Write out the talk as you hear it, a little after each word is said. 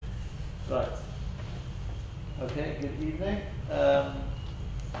Right. Okay. Good evening. Right.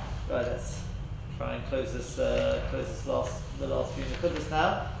 Let's try and close this. The last few nekudas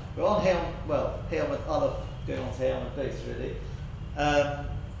now. We're on Hayom. Well, Hayom with Aleph going on to Hayom with base really.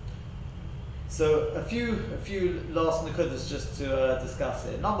 So a few last nekudas just to discuss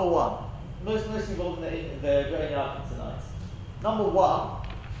here. Number one, most involved in the going up tonight. Number one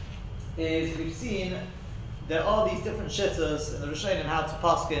is we've seen there are these different shittas in the Rishonim how to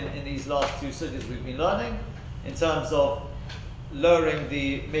paskin in these last two sugyas we've been learning in terms of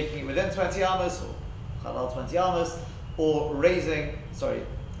making it within 20 amos or halal 20 amos or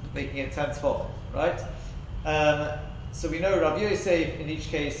making it 10 tefachim, right? So we know Rav Yosef in each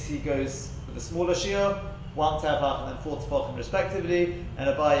case he goes with a smaller shiur, 1 tefach and then 4 tefachim respectively, and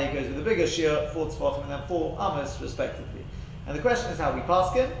Abaye goes with a bigger shiur, 4 tefachim and then 4 amos respectively. And the question is how we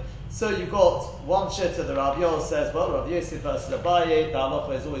paskin. So you've got one shitta that Rav Yosef says, well, Rav Yosef versus Abaye, the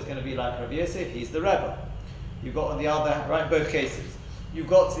halacha is always going to be like Rav Yosef, he's the Rebbe. You've got on the other, right, in both cases. You've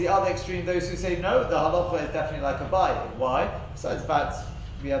got to the other extreme those who say no, the halacha is definitely like Abaye. Why? Besides that,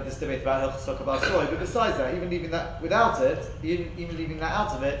 we had this debate about Hilchos Kabbalah Soy, but besides that, even leaving that out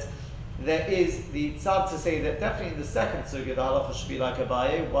of it, there is the tzad to say that definitely in the second sugya the halacha should be like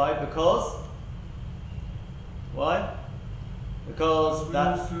Abaye. Why? Because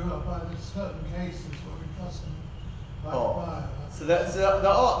that's certain cases where we custom like so there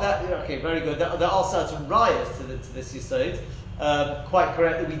are okay, very good. There are certain rayas to this yesod. Quite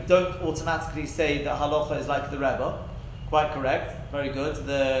correctly, we don't automatically say that halacha is like the Rebbe. Quite correct, very good.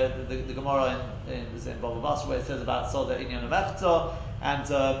 The Gemara in Bava Basra where it says about Soda Inyan Mechta, and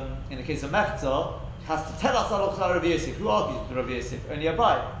in the case of Mechta, has to tell us halacha like Rav Yosef. Who argues with Rav Yosef? Only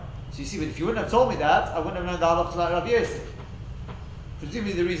Abai. So you see, but if you wouldn't have told me that, I wouldn't have known the halacha like Rav Yosef.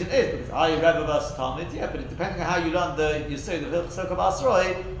 Presumably the reason is because Rebbe versus Talmud, but depending on how you learn the Yesod of Hilchos Kabbalah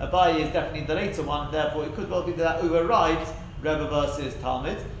Asroi, Abaye is definitely the later one, and therefore it could well be that overrides Rebbe versus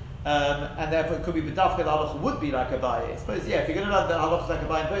Talmud, and therefore it could be B'dafka the halacha would be like Abaye. I suppose, if you're going to learn that halacha is like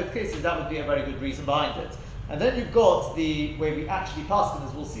Abaye in both cases, that would be a very good reason behind it. And then you've got the way we actually pass them,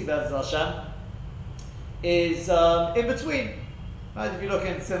 as we'll see, Be'ez Hashem, is in between. Right? If you look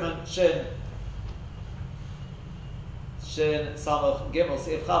in Simon Shin Samach Gimel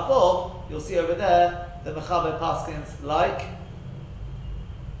Seif Chafov, you'll see over there the Mechaber Paskins like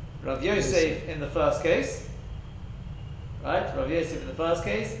Rav Yosef in the first case, right? Rav Yosef in the first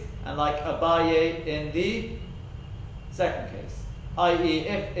case, and like Abaye in the second case. I.e.,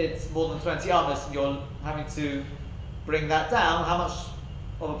 if it's more than 20 amos and you're having to bring that down, how much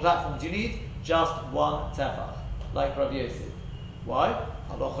of a platform do you need? Just 1 tefach, like Rav Yosef. Why?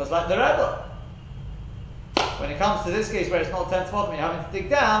 Halacha is like the Rebbe. When it comes to this case where it's not 10 tefachim, you're having to dig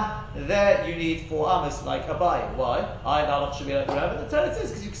down, there you need 4 amos like Abaye. Why? The halacha should be like the Rebbe. The Torah says,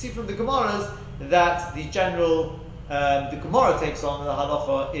 because you can see from the Gemaras that the general, the Gemara takes on the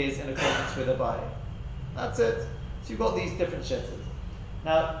halacha is in accordance with Abaye. That's it. So you've got these different shittas.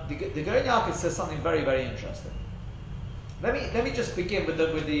 Now, the Goren Yaakov says something very, very interesting. Let me just begin with the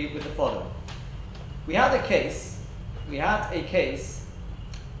following. We had a case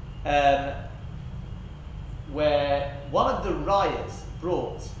where one of the rayas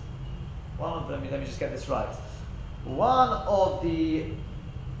brought let me just get this right. So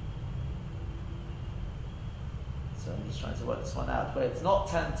I'm just trying to work this one out. Where it's not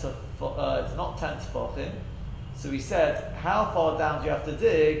 10 tefachim. So we said, how far down do you have to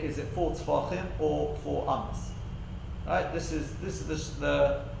dig? Is it 4 tefachim or 4 amos? Right. This is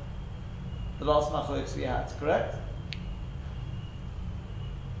the last machlokes we had. Correct.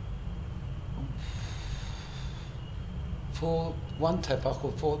 For 1 tefach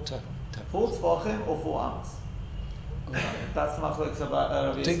or 4 tefach? 4 tefachim or 4 amos? That's the machlokes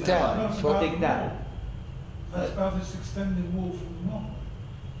about dig down. Dig down. That's about this extended wall from the mountain.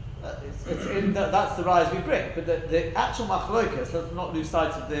 That's the rise we bring. But the actual machlokas, let's not lose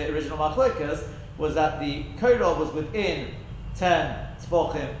sight of the original machlokas, was that the korah was within 10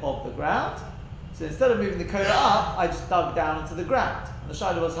 tefachim of the ground. So instead of moving the korah up, I just dug down into the ground. And the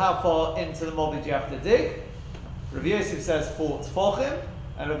shaila was how far into the mob do you have to dig? Rav Yosef says 4 tefachim,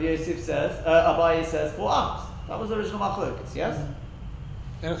 and Rav Yosef says, Abaye says 4 amos. That was the original machlokas, yes?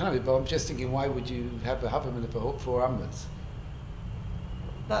 No, kind of, but I'm just thinking, why would you have a Havamina for 4 amos?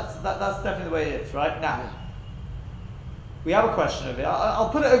 That's definitely the way it is, right? Now, we have a question over here. I'll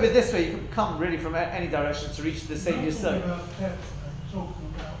put it over this way. You can come really from any direction to reach the same Yisod.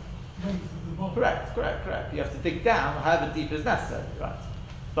 Correct. You have to dig down, however deep is necessary, right?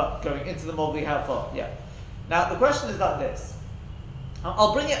 But going into the Molvi, how far? Yeah. Now, the question is like this.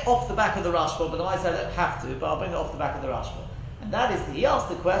 I'll bring it off the back of the Rashba, but otherwise I don't have to, but I'll bring it off the back of the Rashba. And that is, he asked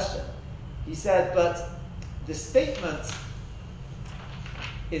the question, He said, but the statement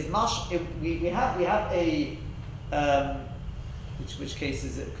is much. We have a which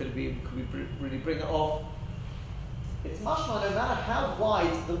cases it could we really bring it off? It's mashma no matter how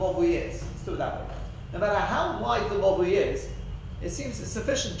wide the mavui is. Let's do it that way. No matter how wide the mavui is, it seems it's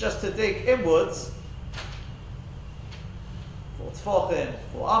sufficient just to dig inwards for tefachim,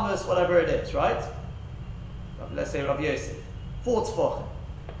 for amos, whatever it is, right? Let's say Rav Yosef, 4 tefachim.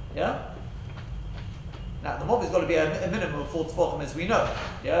 Yeah? Now the mavui has got to be a minimum of 4 tefachim as we know.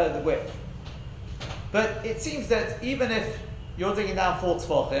 Yeah, the width. But it seems that even if you're digging down 4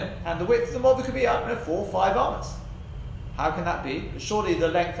 tefachim, and the width of the mavui could be, 4 or 5 amos. How can that be? Because surely the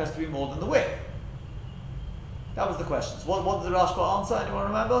length has to be more than the width. That was the question. So what did the Rashba answer? Anyone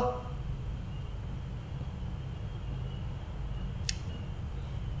remember?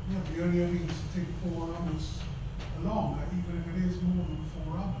 Yeah, but you only need to take 4 amos along, even if it is more than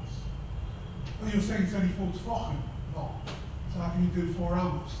 4 amos. Oh, you're saying it's only 4 tefachim long. So how can you do 4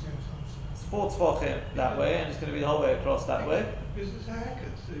 amos? Yes, It's 4 tefachim that way, and it's going to be the whole way across that way. Because it's a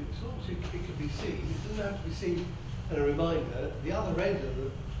haircut, so as long as it can be seen, it doesn't have to be seen. And a reminder, the other end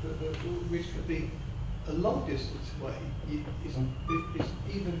of which could be a long distance away, is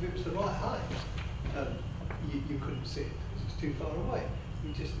even if it was the right height, you couldn't see it because it's too far away.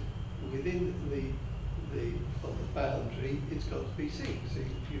 You just within on the boundary, it's got to be seen. So it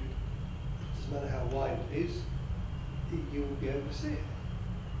doesn't matter how wide it is, you will be able to see it.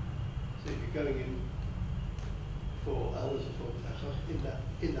 So if you're going in for hours or for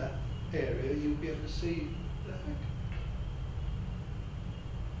in that area, you'll be able to see the heck.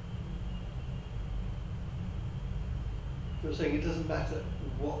 You're saying it doesn't matter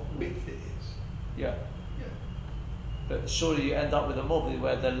what width it is. Yeah. Yeah. But surely you end up with a mavui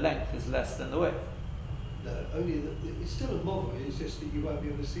where the length is less than the width. No, only it's still a mavui. It's just that you won't be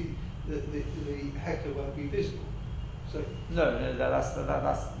able to see the hecker won't be visible. So No,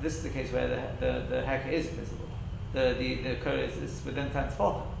 this is the case where the hecker is visible. The code is within 10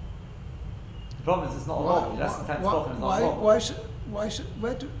 tefachim. The problem is it's not a mavui. Less than 10 tefachim is not a mavui.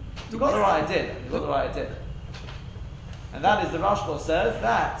 Where do You got the right idea. You got the right idea. And that is the Rashba says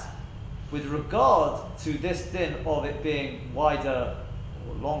that with regard to this din of it being wider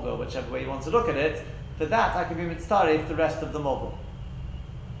or longer, whichever way you want to look at it, for that I can be mitzaref the rest of the mobile.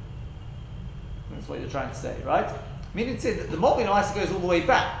 That's what you're trying to say, right? Meaning to say that the mobile Naisa goes all the way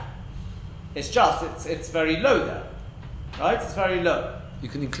back. It's just it's very low there, right? It's very low. You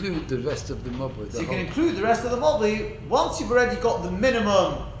can include the rest of the mobile. So you can include the rest of the mobile once you've already got the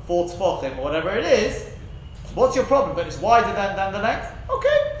minimum 4 tefachim or whatever it is. What's your problem? But it's wider than the length?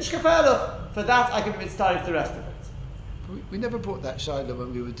 Okay, ishkafela. For that, I can mitzaref the rest of it. We never brought that Shiloh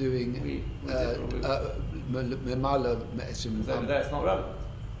when we were doing Memala Me'esim. Over there, it's not relevant.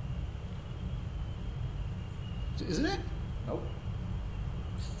 Isn't it? Nope.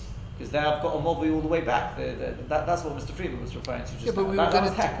 Because there I've got a mobile all the way back. That's what Mr. Freeman was referring to just yeah, but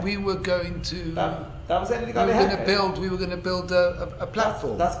now. we were going to. That was only we were going to build a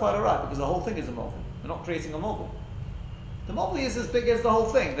platform. That's quite alright because the whole thing is a mobile. We're not creating a mobile. The mobile is as big as the whole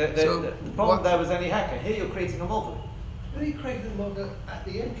thing. The problem there was only hacker. Here you're creating a mobile. but he created the mobile at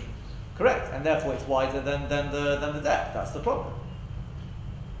the entrance. Correct, and therefore it's wider than the depth. That's the problem.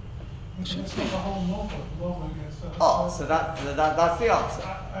 It's not the whole mobile. The mobile gets. So that's the answer.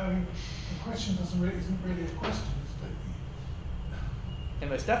 I mean, the question isn't really a question, is it? It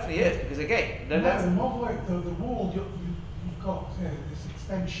most definitely is because again, The mobile, the wall you've got here, this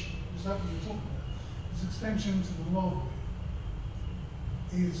extension. Is that what you're talking about? This extension to the mobile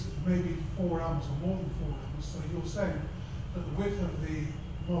is maybe 4 amos or more than 4 amos. So you're saying that the width of the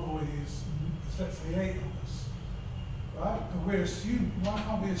mobile is let's say 8 amos, right? But why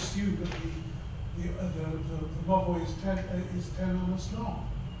can't we assume that the mobile is 10 amos long?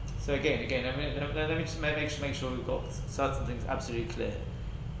 So again, let me just make sure we've got certain things absolutely clear.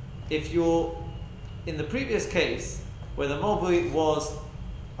 If you're in the previous case where the mobile was,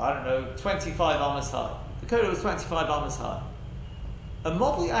 25 amos high, the kodah was 25 amos high. A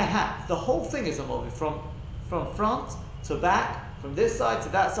mobile I have, the whole thing is a mobile from front to back, from this side to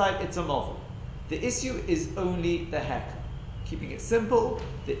that side, it's a mobile. The issue is only the hecker. Keeping it simple,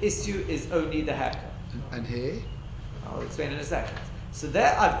 the issue is only the hecker. And here? I'll explain in a second. So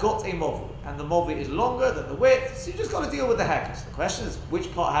there I've got a mobile, and the mobile is longer than the width, so you just got to deal with the hecker. So the question is,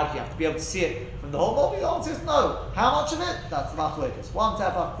 which part, how do you have to be able to see it from the whole mobile? The answer is no. How much of it? That's the machlokes. 1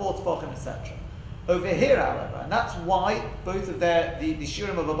 tefach, 4 tefachim, etc. Over here, however, and that's why both of the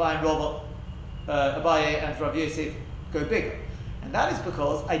shurim of Abaye and Abaye and Rav Yosef go bigger. And that is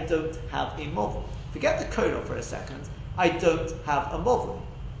because I don't have a mobile. Forget the kodah for a second. I don't have a mobile.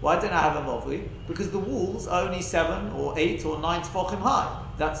 Why don't I have a movui? Because the walls are only 7 or 8 or 9 tefachim high.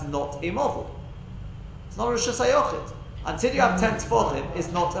 That's not a movui. It's not a Rosh Hashanah. Until you have 10 tefachim,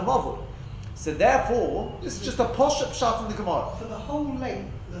 it's not a movui. So therefore, this is just a posh shot in the Gemara. For the whole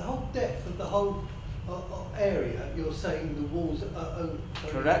length, the whole depth of the whole area, you're saying the walls are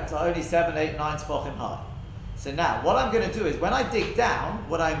Correct, are only 7, 8, 9 tefachim high. So now, what I'm going to do is, when I dig down,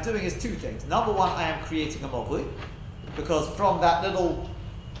 what I'm doing is two things. Number one, I am creating a movui, because from that little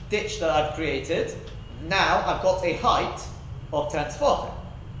ditch that I've created, now I've got a height of 10 tefachim.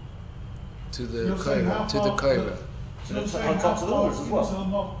 To the You're saying how Koira, to the far- Koira. So You're it's saying on how top of the far walls as well. into the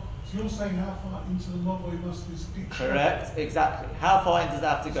mob. So you're saying how far into the mobway must this ditch go? Correct, exactly. How far in does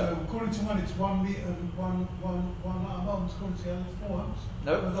that have to So go? according to one, it's 1 meter and one arm. According to the other, 4 arms.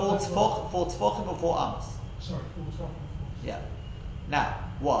 No, 4 tefachim or 4 amos. Sorry, 4 tefachim. Yeah. Now,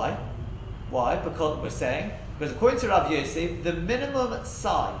 why? Why? Because we're saying, because according to Rav Yosef, the minimum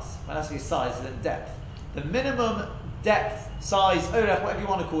size, when I say size, is in depth. The minimum depth, size, orech, whatever you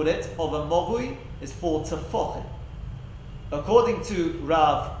want to call it, of a movui is 4 tefachim. According to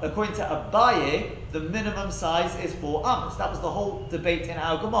Abaye, the minimum size is 4 amos. That was the whole debate in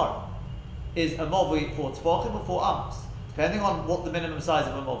our Gemara. Is a movui 4 tefachim or 4 amos? Depending on what the minimum size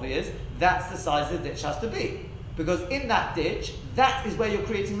of a movui is, that's the size the ditch has to be. Because in that ditch, that is where you're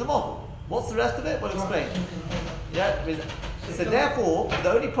creating the movui. What's the rest of it? We'll explain. Yeah. So therefore,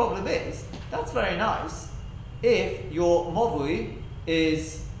 the only problem is, that's very nice if your movui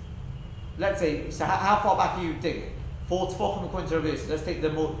is, let's say, so how far back are you digging? 4 tefachim according to Rav Yosef. Let's take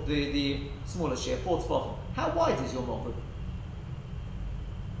the smaller shear, 4 tefachim. How wide is your movui?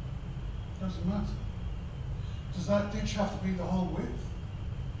 Doesn't matter. Does that ditch have to be the whole width?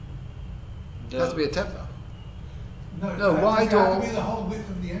 It has to be a temper. No, No, wide does it have or- to be the whole width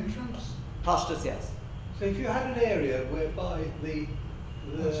of the entrance? Pashtus, yes. So if you had an area whereby the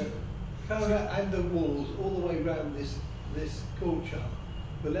That's it. Korah and the walls all the way around this courtyard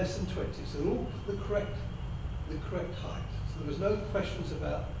were less than 20, so they're all the correct height. So there was no questions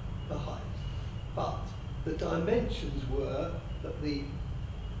about the height. But the dimensions were that the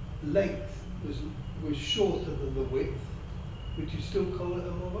length was shorter than the width. Would you still call it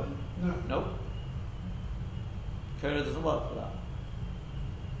a mobile? No. Nope. Korah doesn't work for that.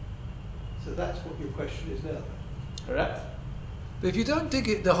 So that's what your question is now. Correct? But if you don't dig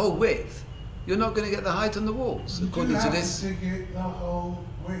it the whole width, you're not going to get the height on the walls, You according do to have this. to dig it the whole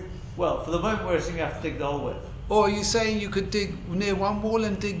width. Well, for the moment, we're assuming you have to dig the whole width. Or are you saying you could dig near one wall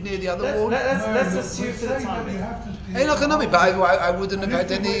and dig near the other wall? Let's No, assume we're for the saying time that you being. have to dig Hey, look, the I know, whole but width. I wouldn't And have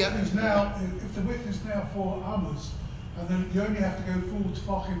had if the any. width is now, if the width is now 4 amos, and then you only have to go 4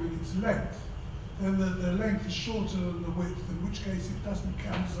 tefachim in its length, then the length is shorter than the width, in which case it doesn't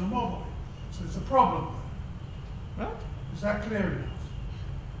count as a mobile. So it's a problem there. Right? Is that clear enough?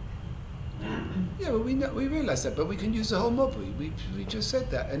 Yeah, well, we realise that, but we can use the whole mob. We just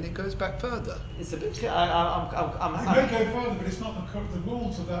said that, and it goes back further. It's a bit clear. It may go further, but it's not the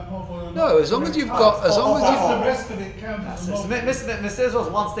walls of that mobile. No, as long as you've got, as long as Does you've. the rest of it count as a So mobile? Mr. Israel's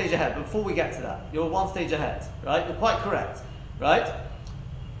one stage ahead. Before we get to that, you're one stage ahead, right? You're quite correct, right?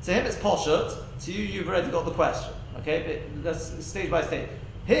 To him, it's poshut. To you, you've already got the question, okay? But that's stage by stage.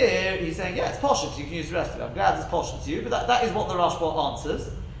 Here, he's saying, yeah, it's poshut. You can use the rest of it. I'm glad it's poshut to you, but that is what the Rashba answers.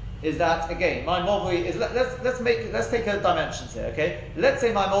 Is that again? My movui is let's take a dimensions here, okay? Let's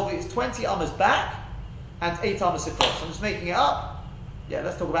say my movui is 20 amos back and 8 amos across. I'm just making it up. Yeah,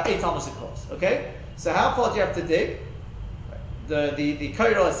 let's talk about 8 amos across, okay? So how far do you have to dig? The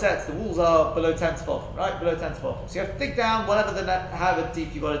korah is set, the walls are below 10 tefachim, right? Below 10 tefachim. So you have to dig down whatever however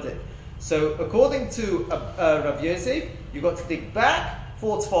deep you got to dig. So according to Rav Yosef, you've got to dig back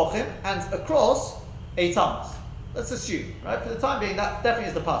 4 tefachim and across 8 amos. Let's assume, right? For the time being, that definitely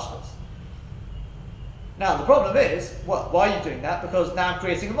is the pashtus. Now the problem is, why are you doing that? Because now I'm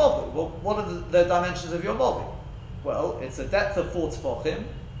creating a movui. Well, what are the dimensions of your movui? Well, it's a depth of 4 tefachim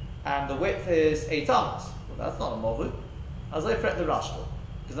and the width is 8 amos. Well, that's not a movui. As I fret the Rashba.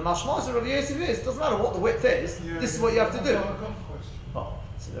 Because the mashmas of Rav Yosef is, it doesn't matter what the width is, this is what you have to do. I've got the question. Oh,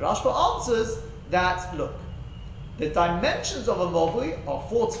 so the Rashba answers that, look, the dimensions of a movui are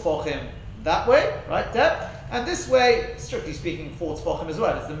 4 tefachim that way, right, depth, and this way, strictly speaking, 4 tefachim as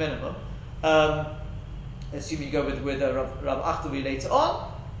well is the minimum. Assuming you go with Rav Achtavi later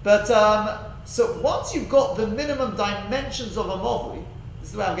on. But, so once you've got the minimum dimensions of a movui, this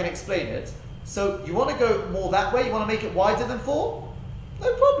is the way I'm going to explain it. So you want to go more that way, you want to make it wider than 4?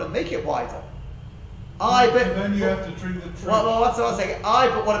 No problem, make it wider. And then you have to trim the tree. Well, that's what I'm saying.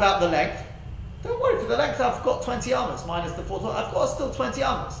 But what about the length? Don't worry, for the length I've got 20 amos minus the 4. I've got still 20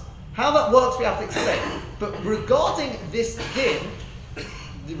 amos. How that works we have to explain. But regarding this din,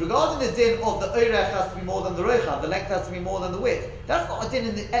 regarding the din of the oirech has to be more than the roicha, the length has to be more than the width. That's not a din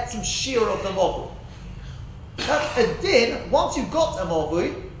in the etzim shear of the mavui. That's a din, once you've got a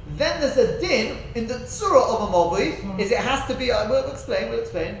mavui, then there's a din in the tzura of a mavui, is it has to be, we'll explain.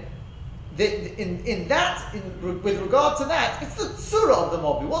 With regard to that, it's the tzura of the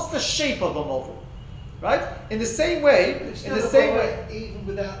mavui. What's the shape of a mavui? Right? In the same way, even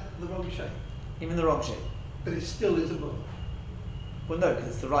without the wrong shape. Even the wrong shape. But it still is a mavui. Well, no, because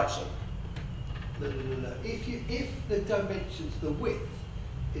it's the right shape. No. If the dimensions, the width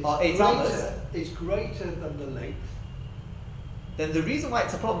is greater than the length, then the reason why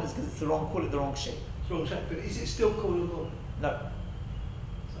it's a problem is because it's call it the wrong shape. It's the wrong shape. But is it still called a mavui? No.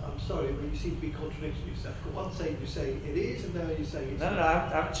 So I'm sorry, but you seem to be contradicting yourself. At one stage you're saying it is, and now you're saying it's not. No, I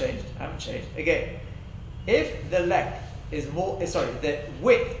haven't changed. Again, if the length is more, the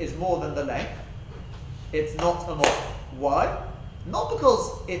width is more than the length, it's not a mavui. Why? Not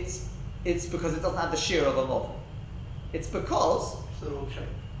because it's because it doesn't have the shear of a mavui. It's because it's the wrong shape.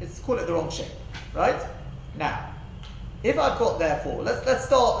 Call it the wrong shape, right? Now, if I've got therefore, let's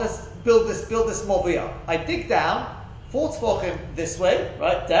build this mavui up. I dig down 4 tefachim this way,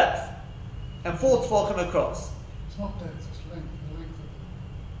 right, depth, and 4 tefachim across. It's not depth, it's length. The length of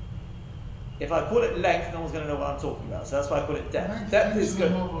it. If I call it length, no one's going to know what I'm talking about. So that's why I call it depth. Depth is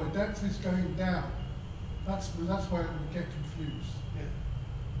good. Depth is going down. That's where we get confused. Yeah.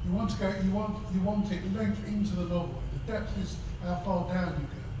 You want it length into the mavui. The depth is how far down you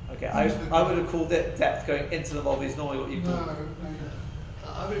go. Okay, I would have called it depth going into the mavui is normally what you call it. No.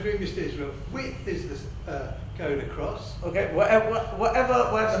 I would agree with Mr. Israel. Width is going across. Okay, whatever. So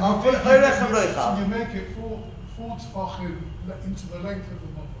I'll put it oirech and so roicha. you make it 4 tefachim into the length of the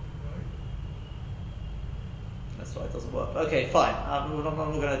mavui, right? That's why it doesn't work. Okay, fine. I'm not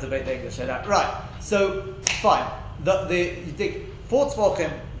going to debate the English like that. Right. So fine. You dig 4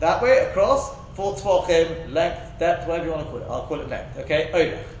 tefachim that way across, 4 tefachim length, depth, whatever you want to call it. I'll call it length. Okay,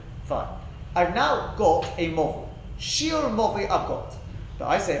 oirech. Fine. I've now got a mavui. Sheer mavui I've got. But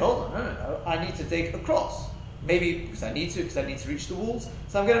I say, hold on, no. I need to dig across. Maybe because I need to reach the walls.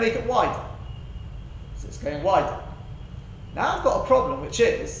 So I'm going to make it wider. So it's going wider. Now I've got a problem, which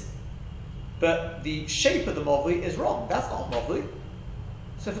is, but the shape of the mavui is wrong. That's not a mavui.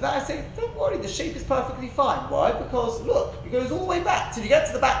 So for that I say, don't worry, the shape is perfectly fine. Why? Because look, it goes all the way back till you get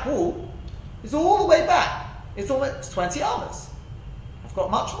to the back wall. It's all the way back. It's almost 20 amas. I've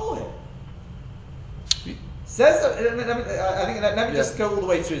got much more here. Says, let me just go all the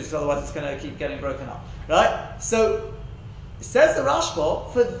way through this, otherwise it's going to keep getting broken up. Right? So, it says the Rashba,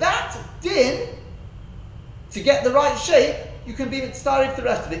 for that din, to get the right shape, you can be mitzvah the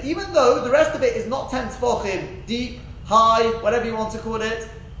rest of it. Even though the rest of it is not 10 tefachim, deep, high, whatever you want to call it,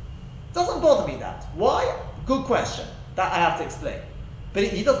 doesn't bother me that. Why? Good question. That I have to explain. But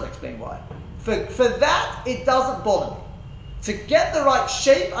he doesn't explain why. For that, it doesn't bother me. To get the right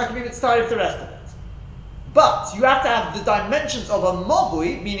shape, I can be mitzvah the rest of it. But you have to have the dimensions of a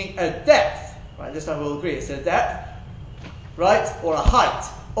mavui, meaning a depth, right? This time we'll agree it's a depth, right, or a height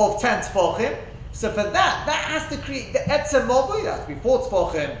of 10 tefachim. So for that has to create the etzem mavui. That has to be 4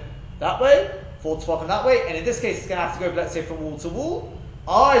 tefachim that way, 4 tefachim that way, and in this case it's going to have to go, let's say, from wall to wall.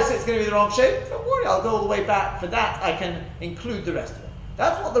 I say it's going to be the wrong shape. Don't worry, I'll go all the way back. For that, I can include the rest of it.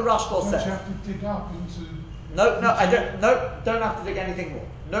 That's what the Rashba says. Don't you have to dig up into? I don't. No, don't have to dig anything more.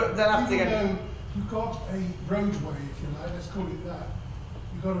 No, don't have to dig anything. You've got a roadway, if you like, let's call it that.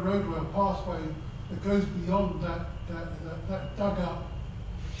 You've got a roadway, a pathway that goes beyond that dug up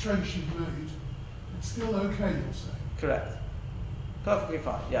trench you've made. It's still okay, you're saying? Correct. Perfectly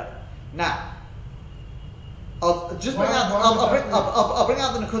fine. Yeah. Now, I'll just bring I'll bring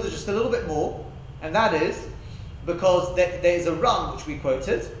out the Nakuda just a little bit more, and that is because there is a Ran which we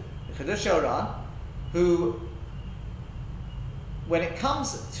quoted, the Chedush Ran, who, when it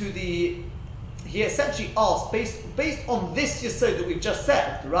comes to he essentially asked, based on this Yesod that we've just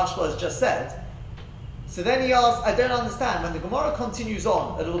said, the Rashba has just said, so then he asked, I don't understand, when the Gemara continues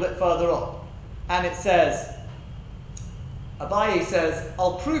on a little bit further on, and it says, Abaye says,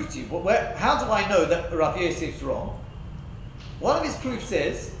 I'll prove to you, how do I know that Rav Yosef's wrong? One of his proofs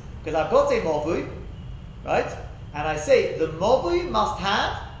is, because I've got a mavui, right, and I say, the mavui must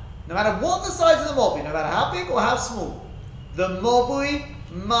have, no matter what the size of the mavui, no matter how big or how small, the mavui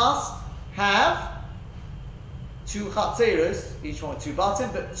must have 2 chatzeros, each one with 2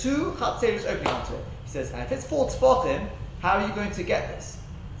 batim, but 2 chatzeros opening onto it. He says, and if it's 4 tefachim, how are you going to get this?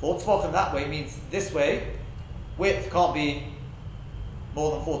 4 tefachim that way means this way, width can't be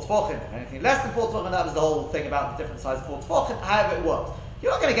more than 4 tefachim. If anything less than 4 tefachim, that was the whole thing about the different size of 4 tefachim, however it works.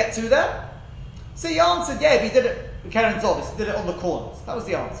 You're not going to get 2 there. So he answered, yeah, if he did it Keren Zovis, he did it on the corners. That was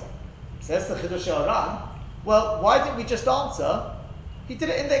the answer. Says the Chidush Aran, well, why didn't we just answer? He did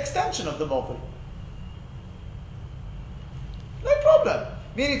it in the extension of the Movli. No problem.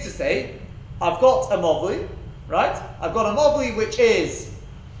 Meaning to say, I've got a Movli, right? I've got a Movli which is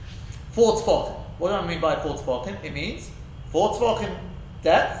 4 tefachim. What do I mean by 4 tefachim? It means 4 tefachim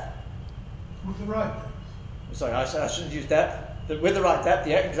depth. With the right depth. Sorry, I shouldn't use depth. With the right depth,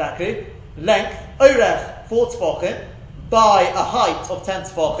 yeah, exactly. Length, orech 4 tefachim by a height of 10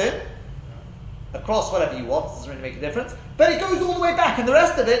 tefachim. Across whatever you want, doesn't really make a difference. But it goes all the way back, and the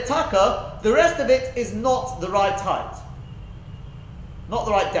rest of it, taka, the rest of it is not the right height. Not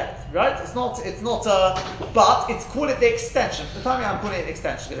the right depth, right? But it's call it the extension. For the time being, I'm calling it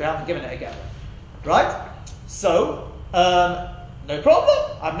extension because we haven't given it a go. Right? So, no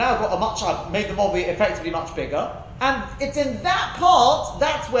problem. I've made the Movi effectively much bigger. And it's in that part,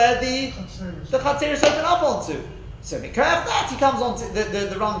 that's where the Chatzeris open up onto. So Mikayach that, he comes on to,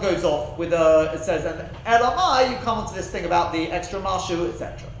 the run goes off with it says, and Elamai, you come onto this thing about the extra marshu,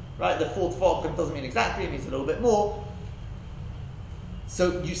 etc. Right? The 4 tefachim doesn't mean exactly, it means a little bit more.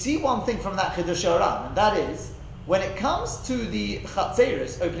 So you see one thing from that Chidush Aran, and that is, when it comes to the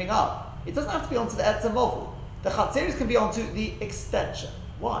Chatzeris opening up, it doesn't have to be onto the Etzem Movu. The Chatzeris can be onto the extension.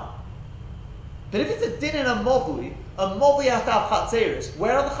 Why? But if it's a din in a Movui has to have Chatzeris.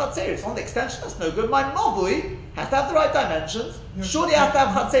 Where are the Chatzeris? On the extension? That's no good. My Movui has to have the right dimensions. Surely I have to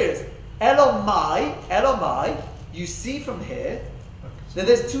have Chatzeris. Elomai, you see from here, that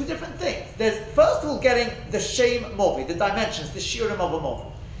there's 2 different things. There's, first of all, getting the Shem Movi, the dimensions, the Shiurim of a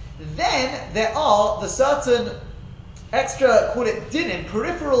Movi. Then there are the certain extra, call it dinim,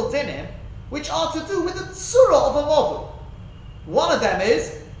 peripheral dinim, which are to do with the tzura of a Movi. One of them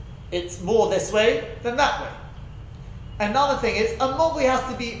is, it's more this way than that way. Another thing is, a Movi has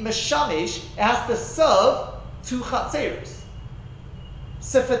to be meshamish, it has to serve 2 Chatzeris.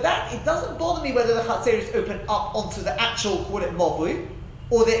 So for that, it doesn't bother me whether the Chatzeris open up onto the actual, call it Movui,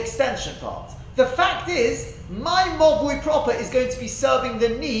 or the extension part. The fact is, my Movui proper is going to be serving the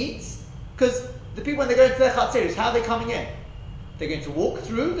needs, because the people, when they go into their Chatzeris, how are they coming in? They're going to walk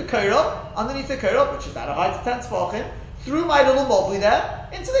through the Korah, underneath the Korah, which is at a height of 10 tefachim, through my little Movui there,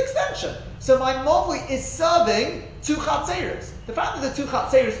 into the extension. So my Movui is serving 2 Chatzeris. The fact that the 2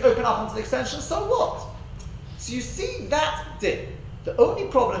 Chatzeris open up onto the extension, so what? So you see that dip. The only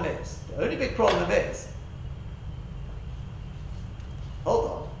big problem is, hold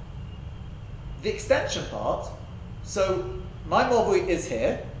on, the extension part, so my Movui is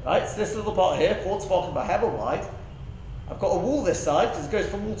here, right? It's this little part here, 4 tefachim by however wide. I've got a wall this side, because it goes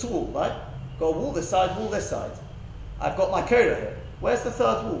from wall to wall, right? I've got a wall this side, wall this side. I've got my Korah here. Where's the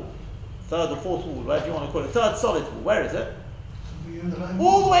third wall? Third or fourth wall, whatever you want to call it. Third solid wall, where is it?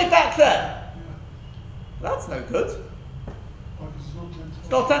 All the way back there. Yeah. That's no good. It's It's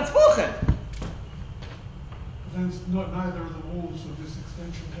not 10 tefachim. Then it's not neither of the walls of this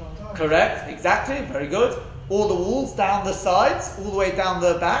extension part either. Correct, exactly, very good. All the walls down the sides, all the way down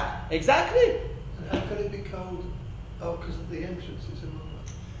the back, exactly. And how can it be called? Oh, because of the entrance, it's a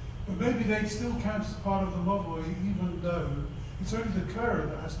Movi. But maybe they'd still count as part of the Movui, even though it's only the Korah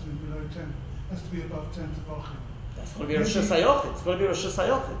that has to be below 10, has to be above 10 tefachim. That's got to be Rosh Hashanah. It's got to be Rosh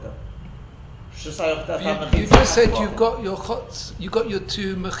Hashanah though. Rosh Hashanah. You just said you've got your chotz, you got your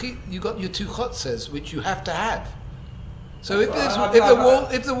 2 chotzes, which you have to have. So if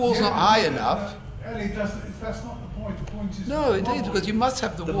the wall's not high enough. Ellie, that's not the point. The point is. No, it is, because you must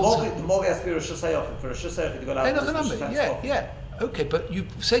have the The walls. Movi has to be Rosh Hashanah. For Rosh Hashanah, you've got to have Rosh Hashanah. Yeah. Okay, but you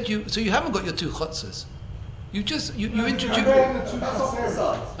said so you haven't got your 2 chotzes. You introduced. That's off the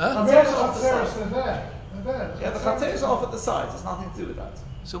sides. Huh? They're off the sides. there. Yeah, the Chatzeris are off at the sides. There's nothing to do with that.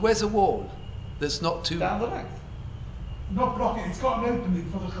 So where's the wall? That's not too. Down the length. Not blocking. It's got an opening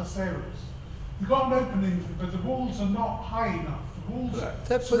for the Chaseros. You've got an opening, but the walls are not high enough. The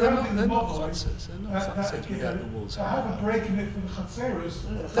walls surrounding the not Movui chotzes. They're not chotzes without the walls. I have a break in it for the Chaseros.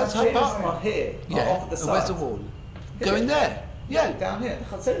 The That's how Chatzeris far. are here, Yeah. are off at the And sides. where's the wall? Here. Going there. Yeah. No, down here.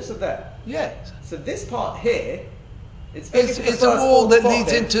 The Chatzeris are there. Yeah. So this part here, it's It's a wall that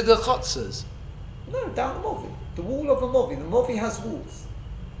leads into the chotzes. No, down the Movi. The wall of a Movi. The Movi has walls.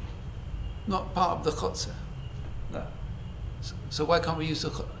 Not part of the chotzer. No. So why can't we use the?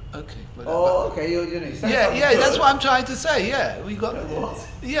 Okay. Okay. You know. Yeah. That's what I'm trying to say. Yeah, we got. What?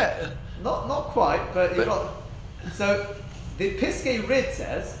 Yeah. Not quite, but you got. So the Piskei Rid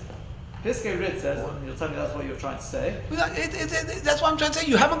says, and you'll tell me that's what you're trying to say. That's what I'm trying to say. If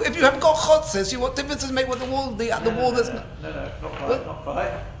you haven't got chotzes, what difference does it make what the wall? The wall that's. No, not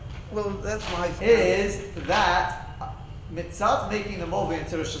quite. Well, that's my. Is that mitzat making the Movi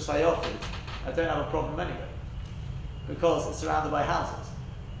into Rosh Hashanah? I don't have a problem anyway. because it's surrounded by houses.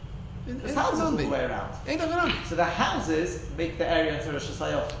 There's houses all the way around. So the houses make the area into Rosh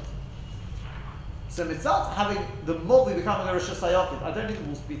Hashanah. So mitzvah having the Movi becoming a Rosh Hashanah, I don't need the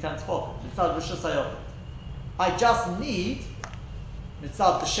walls to be 10 tefachim. Mitzvah Rosh Hashanah. I just need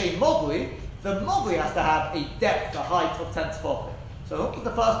mitzvah the Shem Movi. The Movi has to have a depth, a height of 10 tefachim. So as long as the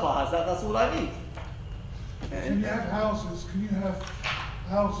first part has that, that's all I need. Can you have houses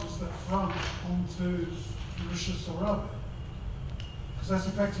that front onto the Rosh Hashanah? Because that's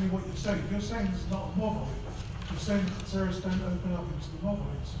effectively what you're saying. If you're saying there's not a Movi, you're saying the Chatzeros don't open up into the Movi,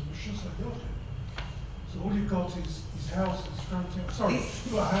 it's a Rosh Hashanah. So all you've got is houses fronting. Sorry,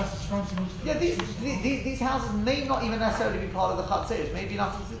 you've got houses fronting onto the. Yeah, these houses may not even necessarily be part of the Chatzeros. Maybe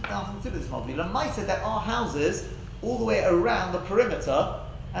nothing to do with this Movi. Lamaisa, there are houses all the way around the perimeter,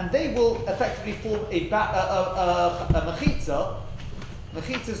 and they will effectively form a mechitza.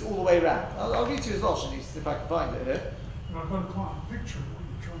 Mechitzas all the way around. I'll read to you as well, Shanice, if I can find it here. I've got quite a picture of what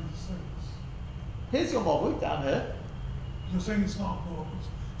you're trying to say. Here's your Movi down here. You're saying it's not a Movi.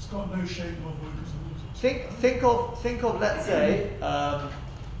 It's got no shape of Movi because the walls are Think of let's say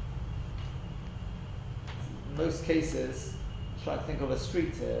most cases, try to think of a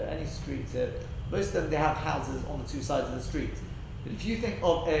street here, any street here. Most of them they have houses on the two sides of the street. But if you think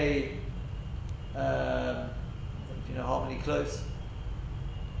of a I don't know if you know Harmony Close,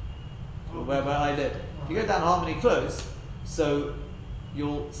 where I live. If you go down Harmony Close, so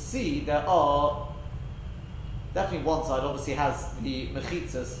you'll see there are definitely one side obviously has the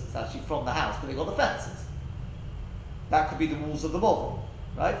mechitzas, it's actually from the house, but they've got the fences. That could be the walls of the model,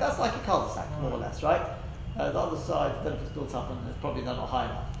 right? That's like a cul-de-sac, more or less, right? The other side, I don't know if it's built up and it's probably not high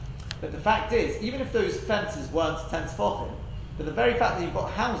enough. But the fact is, even if those fences weren't 10 tefachim, but the very fact that you've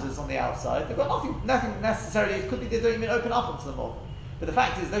got houses on the outside, they've got nothing necessarily, it could be they don't even open up onto the model. But the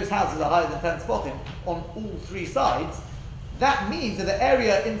fact is, those houses are higher than 10 tefachim on all three sides. That means that the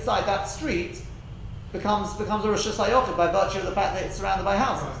area inside that street becomes a Rosh Hashanah by virtue of the fact that it's surrounded by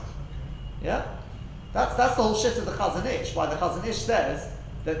houses. Right, okay. Yeah? That's the whole shit of the Chazon Ish, why the Chazon Ish says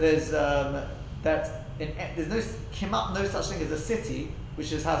that there's no such thing as a city which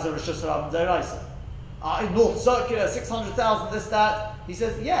has a Rosh Hashanah D'Oraisa. North Circular, 600,000, this, that. He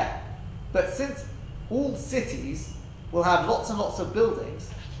says, yeah. But since all cities will have lots and lots of buildings,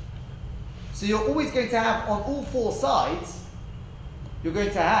 so you're always going to have, on all four sides, you're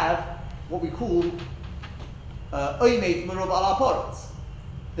going to have what we call Oimed Merub al Aporetz.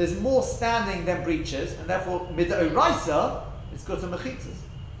 There's more standing than breaches, and therefore Mid'oraisa is got a mechitzas.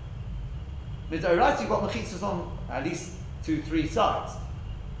 Mid'oraisa you've got mechitzas on at least 2-3 sides.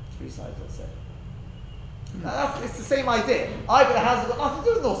 3 sides, let's say. Now it's the same idea. Either the houses have got nothing to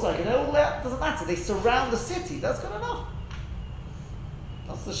do with North Circuit, they're all the way out, doesn't matter. They surround the city, that's good enough.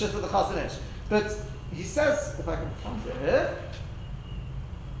 That's the shit of the Chazon Ish. But he says, if I can find it here,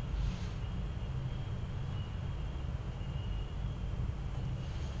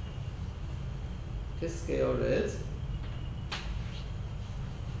 Piskei Orid.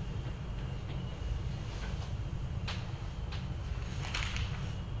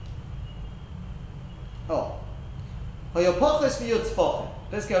 Hoyopochos v'yud tefachim.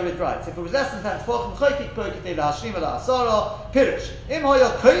 Piskei Orid writes, if it was less than 10 tefachim, choykik poketei lahashlim ala'asara, pirish. Im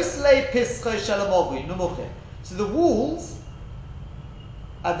hoyokos le piskei shelamovi, numuchim. So the walls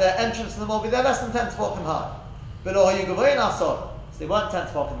at the entrance to the movi, they're less than 10 tefachim high. But hoyogavoyin asara. So they weren't 10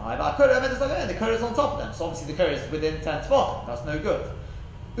 tefachim high, but the Kurah is on top of them. So obviously the Kurah is within 10 tefachim. That's no good.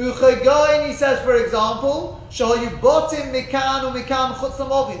 Uchegoyin, he says, for example, Shahayu botim mikan u mikan chutz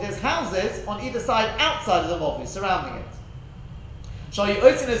lamovi. There's houses on either side outside of the movi, surrounding it. Shahayu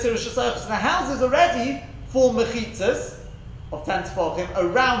otin esir shasayach. The houses already form mechitzas of 10 tefachim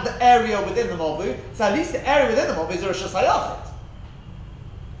around the area within the movi. So at least the area within the movi is a Rosh Hashanah.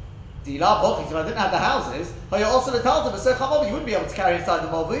 If I didn't have the houses, you wouldn't be able to carry inside the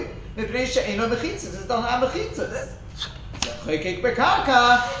movi. It doesn't have mechitzas.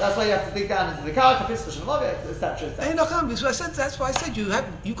 That's why you have to dig down into the karka, etc. That's why I said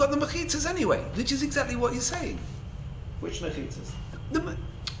you've got the mechitzas anyway, which is exactly what you're saying. Which mechitzas?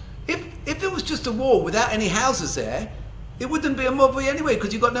 If it was just a wall without any houses there, it wouldn't be a movi anyway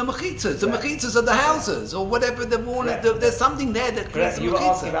because you've got no mechitzas. The mechitzas are the houses or whatever the wall. There's something there that creates a mechitzah. You were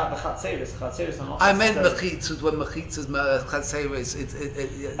asking about the chatzeros. Chatzeros are not. I meant mechitzas when mechitzas chatzeros.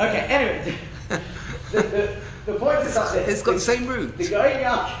 Okay. Anyway, the point is that it's got the same root. The Gaon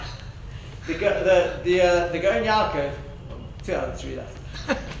Yaakov. The Gaon Yaakov. 2 out of 3 left.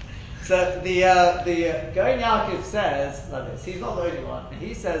 So the Gaon Yaakov says like this. He's not the only one.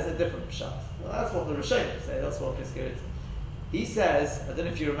 He says a different pshat. Well, that's what the Rishonim say. That's what Piskei Orid. He says, I don't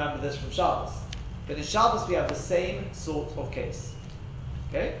know if you remember this from Shabbos, But in Shabbos we have the same sort of case.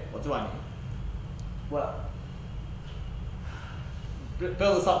 Okay? What do I mean? Well, build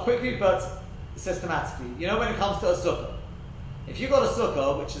this up quickly but systematically. You know, when it comes to a sukkah, if you've got a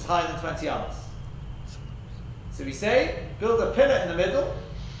sukkah which is higher than 20 amos, so we say, build a pillar in the middle,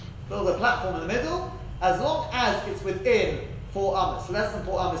 build a platform in the middle, as long as it's within 4 amos, less than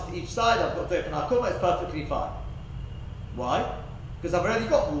 4 amos to each side, I've got to open Hakuma, it's perfectly fine. Why? Because I've already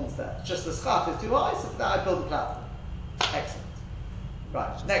got walls there. It's just the schach is too high, so for that I build a platform. Excellent.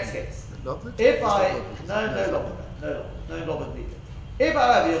 Right, next case. If I, no lobbit needed. If,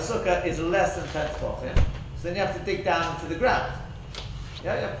 however, your sukkah is less than 10 tefachim, so then you have to dig down into the ground.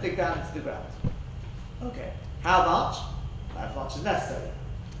 Yeah, you have to dig down into the ground. Okay. How much? As much as necessary.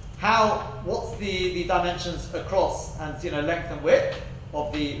 What's the dimensions across and, length and width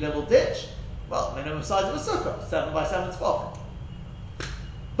of the little ditch? Well, minimum size of a sukkah, 7 by 7 tefachim.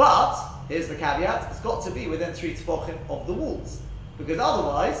 But, here's the caveat, it's got to be within 3 tefachim of the walls. Because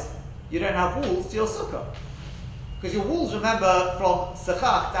otherwise, you don't have walls to your sukkah. Because your walls, remember, from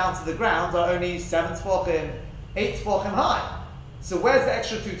sechach down to the ground are only 7 tefachim, 8 tefachim high. So where's the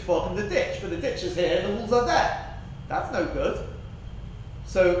extra 2 tefachim? The ditch. But the ditch is here and the walls are there. That's no good.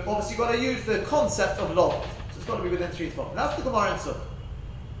 So obviously you've got to use the concept of lobbit. So it's got to be within 3 tefachim. That's the Gemara in Sukkah.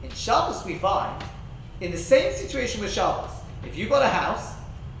 In Shabbos we find, in the same situation with Shabbos, if you've got a house,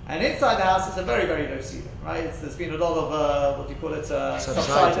 and inside the house is a very, very low ceiling, right? There's been a lot of,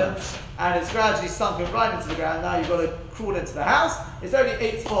 subsidence, and it's gradually sunken right into the ground. Now you've got to crawl into the house. It's only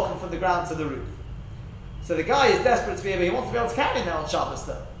 8 tefachim from the ground to the roof. So the guy is desperate to he wants to be able to carry now on Shabbos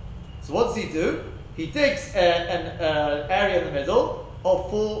though. So what does he do? He digs an area in the middle of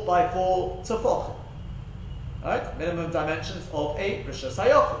 4 by 4 tefachim. Right? Minimum dimensions of a Rishus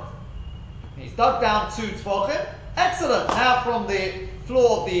HaYochid. He's dug down 2 tefachim. Excellent. Now from the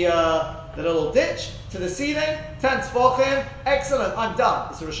floor of the little ditch to the ceiling, 10 tefachim. Excellent. I'm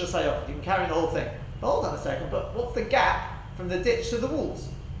done. It's a Rishus HaYochid. You can carry the whole thing. But hold on a second. But what's the gap from the ditch to the walls?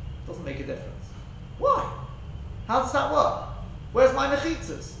 Doesn't make a difference. Why? How does that work? Where's my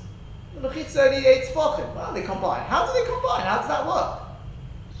mechitzas? The mechitzas are only 8 tefachim. Well, they combine. How do they combine? How does that work?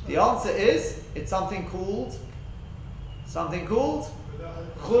 The answer is it's something called Chure Rishus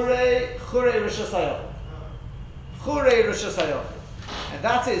HaYochid. Chure Rishus HaYochid. And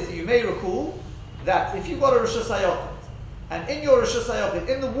that is, you may recall that if you've got a Rishus HaYochid, and in your Rishus HaYochid,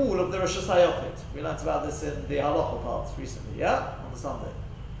 in the wall of the Rishus HaYochid, we learnt about this in the halacha parts recently, yeah? On the Sunday.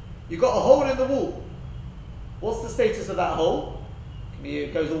 You've got a hole in the wall. What's the status of that hole?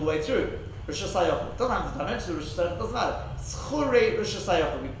 It goes all the way through. Rishus HaYochid. It doesn't have the dimension of Rishus HaYochid, it doesn't matter. It's Chure Rishus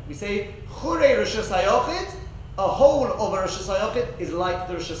HaYochid. We say Chure Rishus HaYochid. A hole of a Rishus HaYochid is like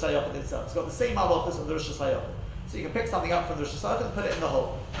the Rishus HaYochid itself. It's got the same halachos of the Rishus HaYochid. So you can pick something up from the Rishus HaYochid and put it in the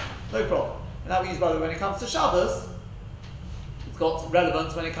hole. No problem. And that means, by the way, when it comes to Shabbos, it's got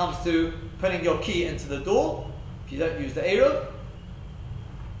relevance when it comes to putting your key into the door. If you don't use the Eruv,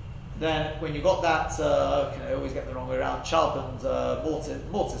 then when you've got that, I always get the wrong way around, sharpened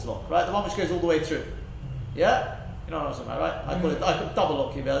mortise lock, right? The one which goes all the way through. Yeah? You know what I'm talking about, right? I call it double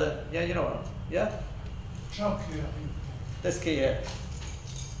lock key, but yeah, you know what I'm talking about. Yeah? Sharp key, I think. This key here.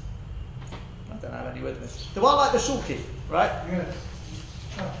 I don't have any with me. The one like the shul key, right? Yes.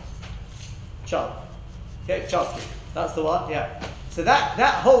 Sharp. Okay, sharp key. That's the one, yeah. So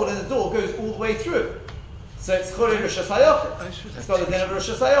that hole in the door goes all the way through. So it's Chure Rishus HaYochid. It's got the din of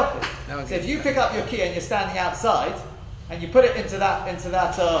Rishus HaYochid. So if you pick up your key and you're standing outside, and you put it into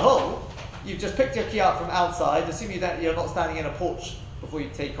that hole, you've just picked your key up from outside, assuming that you're not standing in a porch before you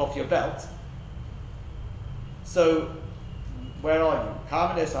take off your belt. So, where are you?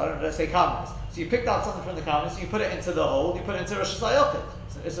 Karmelis, let's say Karmelis. So you picked up something from the Karmelis, you put it into the hole, you put it into Rishus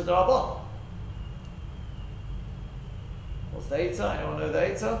HaYochid. It's a Darabon. What's the Eitzah? Anyone know the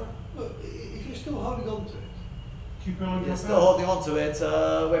Eitzah? Look, if you're still holding on to it, Keep it on your You're belt. still holding on to it.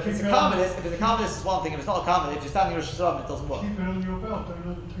 If it's a Keep it Karmelis, it's one thing. If it's not a Karmelis, if you're standing in Rishus HaYochid, it doesn't work. Keep it on your belt. Don't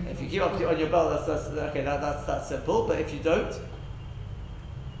let them take If it you off keep up your on your belt, that's simple. But if you don't,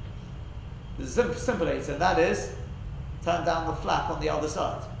 there's a simple answer, and that is turn down the flap on the other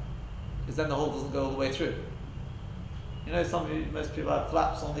side, because then the hole doesn't go all the way through. You know, most people have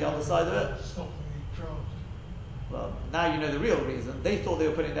flaps on the other side of it. Stop the draft. Well, now you know the real reason. They thought they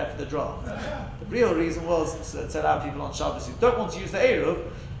were putting it there for the draft. The real reason was to allow people on Shabbos who don't want to use the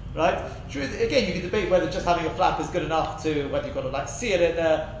Eruv, right? Again, you can debate whether just having a flap is good enough whether you've got to seal it in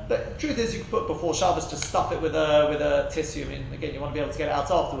there. But truth is, you can put before Shabbos, just stuff it with a tissue. I mean, again, you want to be able to get it out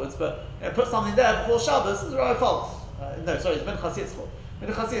afterwards, but put something there before Shabbos is right false. It's Ben Chassid Yitzchok.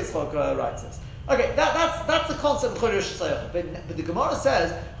 Ben Chassid Yitzchok writes this. Okay, that's the concept of Chorei Rosh Hashanah. But the Gemara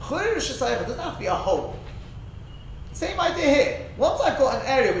says Chorei Rosh Hashanah doesn't have to be a hole. Same idea here. Once I've got an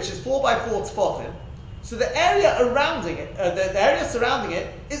area which is 4 by 4 tefachim, so the area surrounding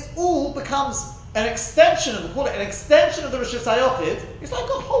it is all becomes an extension of, we call it an extension of the Rosh Hashanah. It's like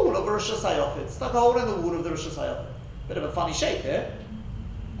a hole of a Rosh Hashanah. It's like a hole in the wall of the Rosh Hashanah. Bit of a funny shape here.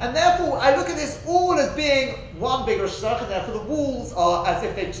 And therefore, I look at this all as being one big Rosh Hashanah, and therefore the walls are as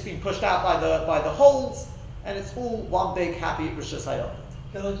if they've just been pushed out by the holes, and it's all one big happy Rosh Hashanah.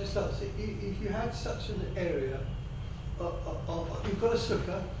 Can I just ask, if you had such an area, you've got a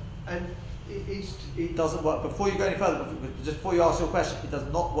sukkah, and It doesn't work. Before you go any further, just before you ask your question, it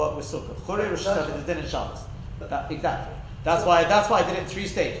does not work with sukkah. Chorei Rosh Hashanah is din and Shabbos. Exactly. That's why I did it in 3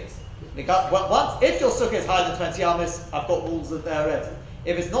 stages. Once, if your sukkah is higher than 20 amis, I've got walls there already.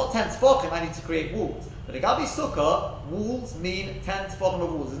 If it's not 10 tefachim, I need to create walls. But the Gabi Sukkah, walls mean 10 tefachim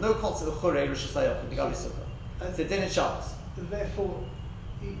of walls. There's no concept of Chorei Rosh Hashanah in the Gabi Sukkah. It's a din and Shabbos. Therefore,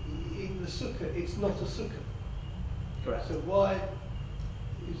 in the sukkah, it's not a sukkah. Correct. So why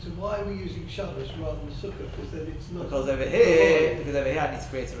are we using Shabbos rather than sukkah? Because then it's not. Because over here I need to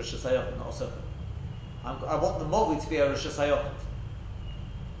create a Rosh Hashanah, not a sukkah. I want the mogli to be a Rosh Hashanah.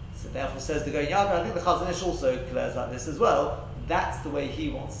 So therefore, says the Goyen Yaakov. I think the Chazon Ish also declares like this as well. That's the way he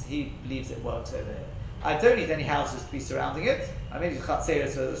believes it works over here. I don't need any houses to be surrounding it. I may need Chatzeros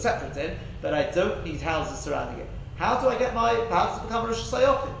as a separate thing, but I don't need houses surrounding it. How do I get my house to become a Rosh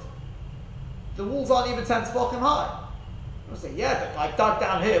Hashanah? The walls aren't even 10 tefachim high. I say, yeah, but I've dug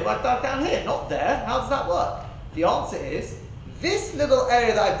down here, not there. How does that work? The answer is, this little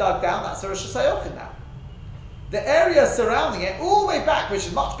area that I've dug down, that's a Rosh Hashanah now. The area surrounding it, all the way back, which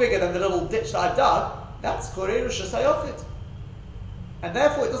is much bigger than the little ditch that I've dug, that's Chorei Rosh Hashanah. And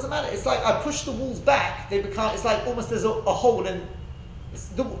therefore it doesn't matter. It's like I push the walls back, it's like almost there's a hole in,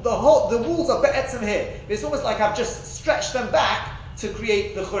 the walls are be'etzim here. It's almost like I've just stretched them back to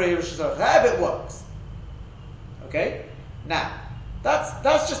create the Chorei Rosh Hashanah. However it works. Okay? Now,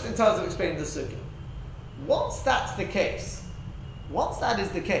 that's just in terms of explaining the sukkah. Once that's the case, once that is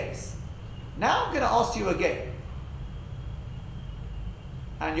the case, now I'm going to ask you again,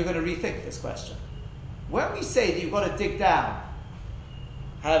 and you're going to rethink this question. When we say that you've got to dig down,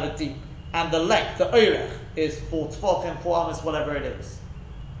 however deep, and the length, the oirech, is 4 tefachim, 4 amas, whatever it is,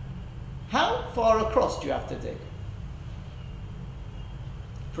 how far across do you have to dig?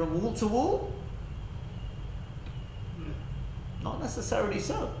 From wall to wall? Not necessarily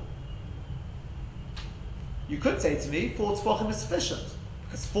so. You could say to me, 4 tefachim is sufficient,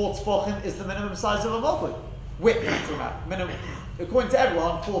 because 4 tefachim is the minimum size of a mavui. Width, minimum. According to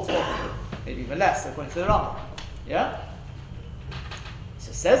everyone, 4 tefachim, maybe even less, according to the Rambam. Yeah?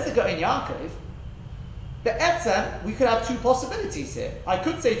 So says the Goyen Yaakov, the etzem, we could have 2 possibilities here. I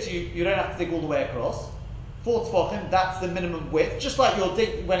could say to you, you don't have to dig all the way across. 4 tefachim, that's the minimum width, just like you'll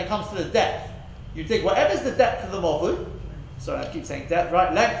dig when it comes to the depth. You dig whatever's the depth of the mavui. Sorry, I keep saying depth,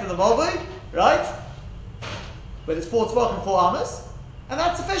 right? Length of the mavui, right? But it's 4 tefachim, 4 amas, and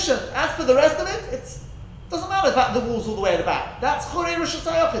that's sufficient. As for the rest of it, it doesn't matter the fact the wall's all the way at the back. That's Chorei Rosh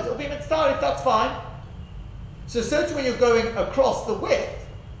Hashanah. It'll be mitzvah if that's fine. So certainly when you're going across the width,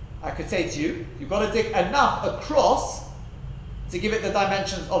 I could say to you, you've got to dig enough across to give it the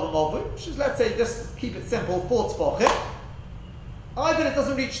dimensions of a mavui, which is, let's say, just keep it simple, 4 tefachim. Either it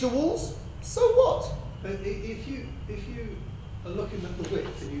doesn't reach the walls, so what? But if you are looking at the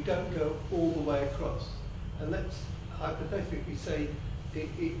width and you don't go all the way across, and let's hypothetically say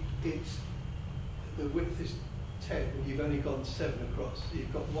it's the width is 10 and you've only gone 7 across, so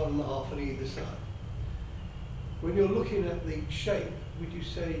you've got 1.5 on either side. When you're looking at the shape, would you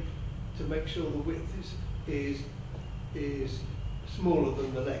say to make sure the width is smaller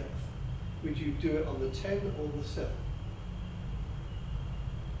than the length, would you do it on the 10 or the 7?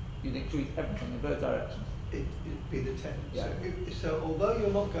 You'd include everything in both directions. It'd be the 10. Yeah. So although you're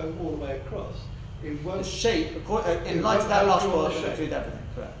not going all the way across, it won't. The shape, in light of that last word, it'll include everything,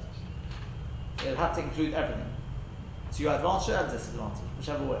 correct. It'll have to include everything. To your advantage and disadvantage,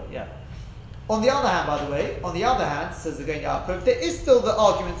 whichever way, yeah. On the other hand, by the way, says the Goyen Yaakov, there is still the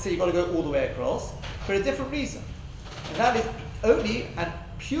argument to say you've got to go all the way across for a different reason. And that is only and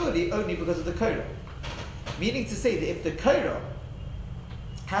purely only because of the Korah. Meaning to say that if the Korah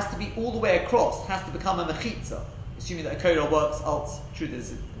has to be all the way across, has to become a mechitza, assuming that a Korah works alt, truth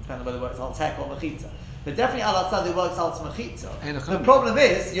is, it depends on whether it works alt tek or mechitza. But definitely al tzad works alt mechitza. The problem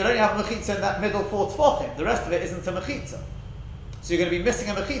is, you only have a mechitza in that middle 4 tefachim. The rest of it isn't a mechitza. So you're going to be missing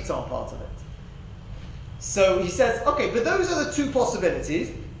a mechitza on part of it. So he says, okay, but those are the 2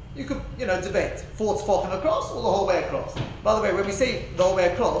 possibilities. You could, debate 4 tefachim across or the whole way across. By the way, when we say the whole way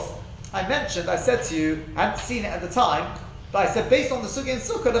across, I said to you, I hadn't seen it at the time, but I said based on the Sukkah and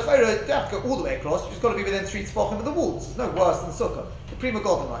Sukkah, the Chayra, you don't have to go all the way across, you've just got to be within 3 tefachim of the walls. It's no worse than Sukkah. The Prima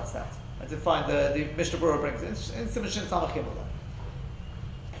Golden writes that. I did find the Mishnah Berurah brings it in Simon Samachim.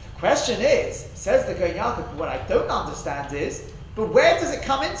 The question is, says the Kohen Yaakov, what I don't understand is, but where does it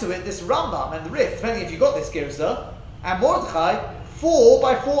come into it, this Rambam and the Rif, depending if you got this Girza, and Mordechai, 4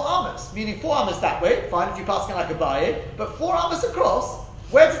 by 4 amas, meaning 4 amas that way, fine if you pass it like a baye, but 4 amas across,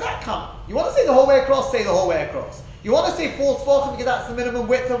 where does that come? You want to say the whole way across, say the whole way across. You want to say 4 tefachim because that's the minimum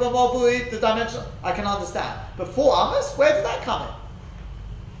width of a mobui, the dimension, I can understand. But 4 amas, where did that come in?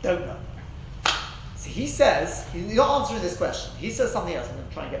 Don't know. So he says, you're not answering this question. He says something else. I'm going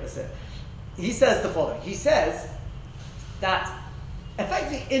to try and get this in. He says the following. He says that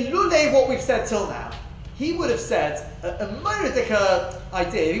effectively, ilule what we've said till now, he would have said a Moradika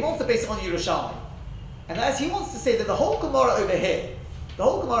idea. He wants to base it on Yerushalmi. And as he wants to say that the whole Gemara over here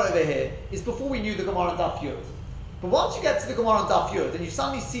is before we knew the Gemara on Daf Yud. But once you get to the Gemara on Daf Yud, and you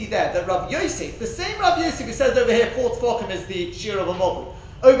suddenly see there that Rav Yosef, the same Rav Yosef who says over here, 4 tefachim is the shear of a mobi.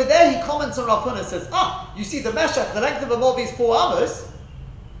 Over there he comments on Rav Huna and says, you see the meshach, the length of a mobi is 4 amos.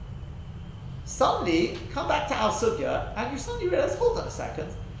 Suddenly, come back to Al Sugya, and you suddenly realize, hold on a second,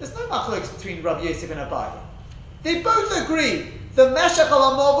 there's no machlokes between Rav Yosef and Abaye. They both agree, the meshach of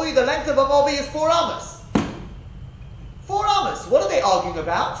a mobi, the length of a mobi is 4 amos. 4 amos. What are they arguing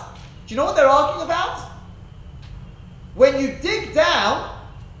about? Do you know what they're arguing about? When you dig down,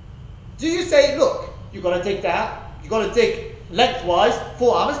 do you say, look, you've got to dig down, you've got to dig lengthwise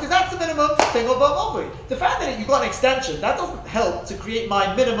 4 amos, because that's the minimum thing of a mobi. The fact that you've got an extension, that doesn't help to create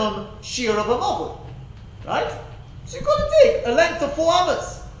my minimum shear of a mobi. Right? So you've got to dig a length of 4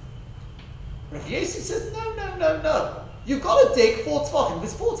 amos. Rav Yosef says, no. You've got to dig 4 tefachim,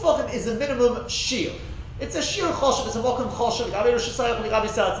 because 4 tefachim is a minimum shear. It's a shear choshev, it's a mokum choshev, gabi Rosh Hashanah, gabi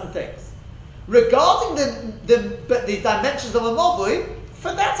certain things. Regarding the dimensions of a mavui,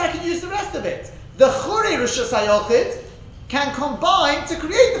 for that I can use the rest of it. The Churei Rosh Hashanah can combine to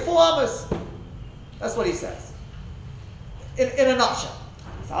create the 4 amos. That's what he says. In a nutshell.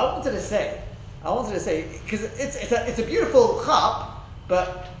 So I wanted to say, because it's a beautiful chap,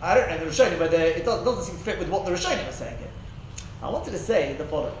 but I don't know the Rishonim whether it doesn't seem to fit with what the Rishonim are saying here. I wanted to say the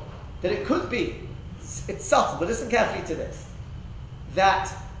following, that it could be, it's subtle, but listen carefully to this,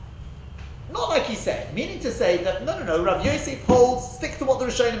 that not like he said, meaning to say that no, Rav Yosef holds, stick to what the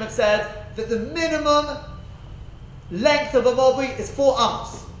Rishonim have said, that the minimum length of a mobi is 4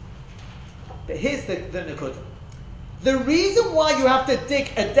 amos. But here's the nekuda. The reason why you have to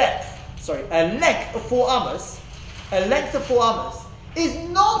dig a length of 4 amos, is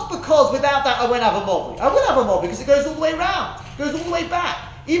not because without that I won't have a mobi. I will have a mobi because it goes all the way around, goes all the way back.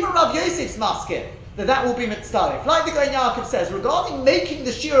 Even Rav Yosef's maskim, that will be mitzdarif. Like the Kohen Yaakov says, regarding making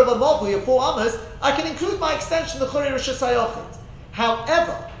the shear of a mobli of 4 amos, I can include my extension, the Churei Rosh Hashanah.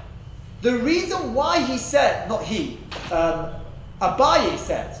 However, the reason why he said, not he, Abaye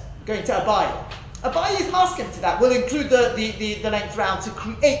said, going to Abaye's maskim to that will include the length round to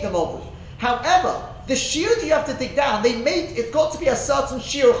create the mobli. However, the shear that you have to dig down, it's got to be a certain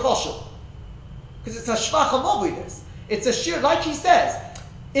shear choshev. Because it's a shvacha mobli this. It's a shear, like he says,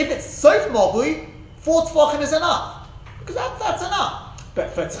 if it's sof mobli, 4 tefachim is enough. Because that's enough.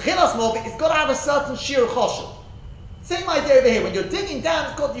 But for tchilas mobli, it's got to have a certain shear choshev. Same idea over here. When you're digging down,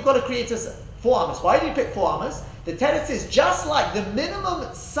 you've got to create a 4 amos. Why do you pick 4 amos? The teretz is just like the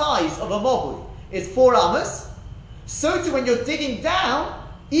minimum size of a mobli is 4 amos, so too when you're digging down,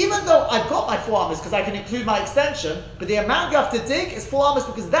 even though I've got my 4 amos because I can include my extension, but the amount you have to dig is 4 amos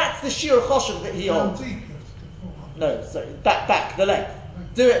because that's the shear choshev that he holds. No, sorry, back, the length.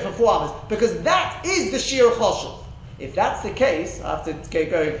 Do it for 4 amos because that is the shear choshev. If that's the case, I have to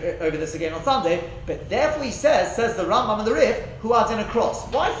go over this again on Sunday, but therefore he says the Rambam and the Rif, who are in a cross.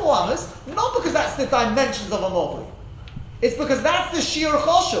 Why 4 amos? Not because that's the dimensions of a mobli. It's because that's the shear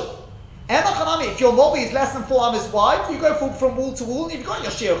choshev. If your mobli is less than 4 amos wide, you go from wall to wall and you've got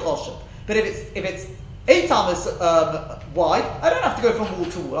your shear choshev. But if it's 8 amos wide, I don't have to go from wall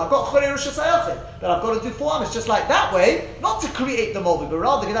to wall. I've got Churei Rosh Hashanah, but I've got to do 4 amos just like that way, not to create the mobli, but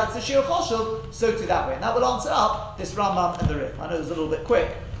rather because that's the shear choshev, so to that way. And that will answer up this Rambam and the Rif. I know it was a little bit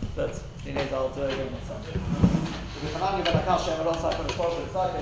quick, but I'll do it again on Sunday.